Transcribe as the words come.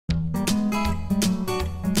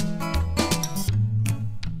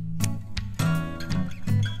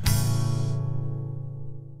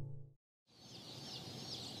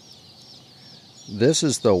This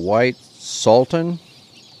is the White Sultan.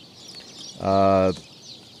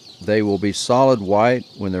 They will be solid white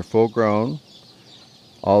when they're full grown.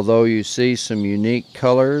 Although you see some unique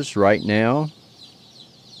colors right now,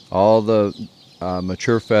 all the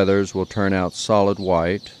mature feathers will turn out solid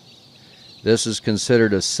white. This is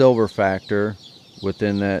considered a silver factor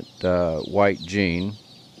within that white gene.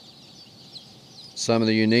 Some of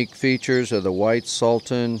the unique features of the White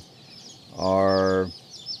Sultan are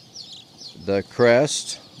the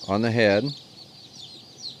crest on the head.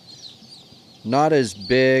 Not as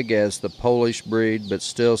big as the Polish breed, but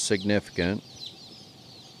still significant.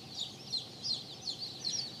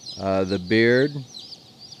 The beard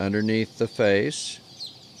underneath the face.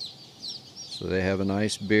 So they have a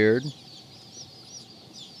nice beard.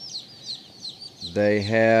 They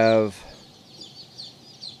have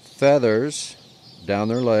feathers down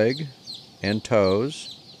their leg and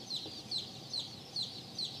toes.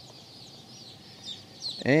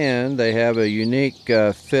 And they have a unique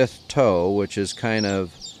fifth toe, which is kind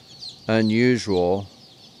of unusual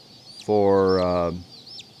for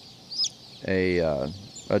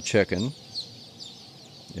a chicken.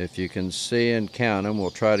 If you can see and count them,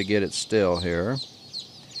 we'll try to get it still here.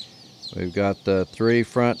 We've got the 3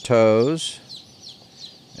 front toes,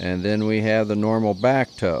 and then we have the normal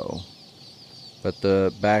back toe. But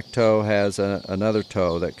the back toe has another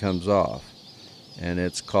toe that comes off, and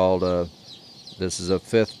it's called this is a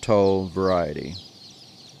fifth toe variety.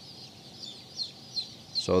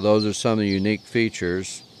 So those are some of the unique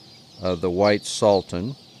features of the White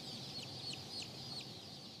Sultan.